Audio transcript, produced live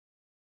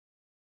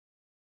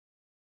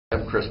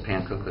I'm Chris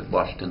Pancook with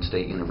Washington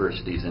State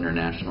University's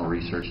International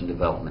Research and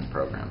Development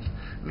Programs.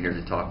 I'm here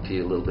to talk to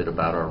you a little bit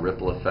about our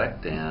ripple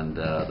effect and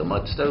the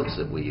mud stoves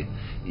that we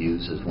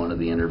use as one of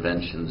the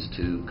interventions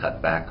to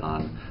cut back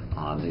on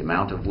the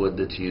amount of wood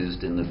that's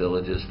used in the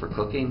villages for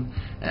cooking,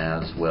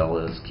 as well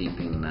as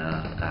keeping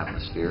the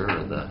atmosphere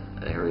or the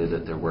area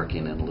that they're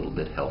working in a little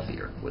bit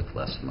healthier with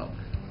less smoke.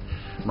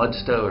 Wood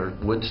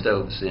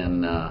stoves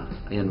in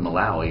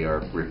Malawi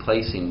are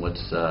replacing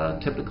what's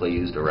typically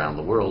used around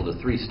the world, a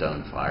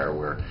three-stone fire,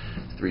 where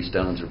 3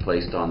 stones are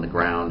placed on the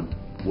ground,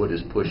 wood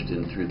is pushed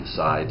in through the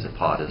sides, a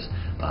pot is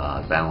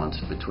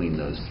balanced between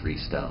those 3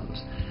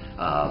 stones.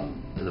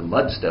 The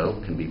mud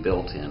stove can be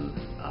built in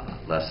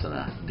less than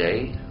a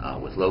day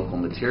with local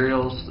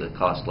materials that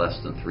cost less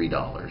than $3.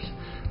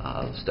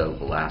 The stove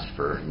will last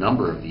for a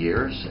number of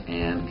years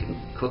and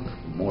can cook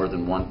more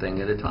than one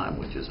thing at a time,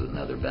 which is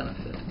another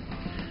benefit.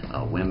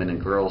 Women and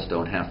girls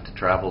don't have to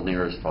travel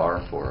near as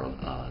far for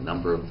a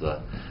number of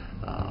the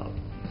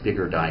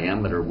bigger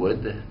diameter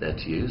wood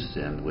that's used,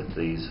 and with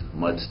these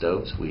mud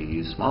stoves we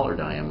use smaller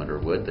diameter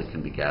wood that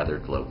can be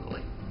gathered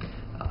locally.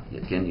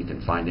 Again, you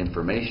can find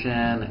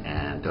information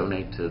and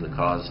donate to the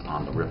cause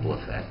on the ripple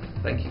effect.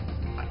 Thank you.